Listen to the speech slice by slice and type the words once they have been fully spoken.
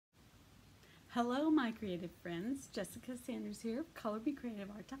Hello my creative friends, Jessica Sanders here of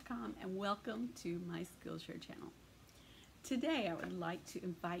colorbecreativeart.com and welcome to my Skillshare channel. Today I would like to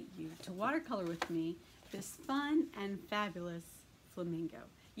invite you to watercolor with me this fun and fabulous flamingo.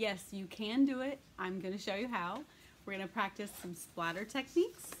 Yes, you can do it. I'm going to show you how. We're going to practice some splatter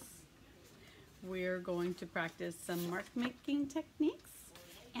techniques. We're going to practice some mark making techniques.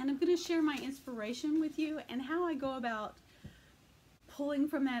 And I'm going to share my inspiration with you and how I go about pulling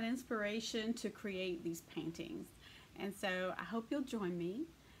from that inspiration to create these paintings. And so I hope you'll join me.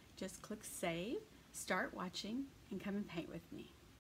 Just click save, start watching, and come and paint with me.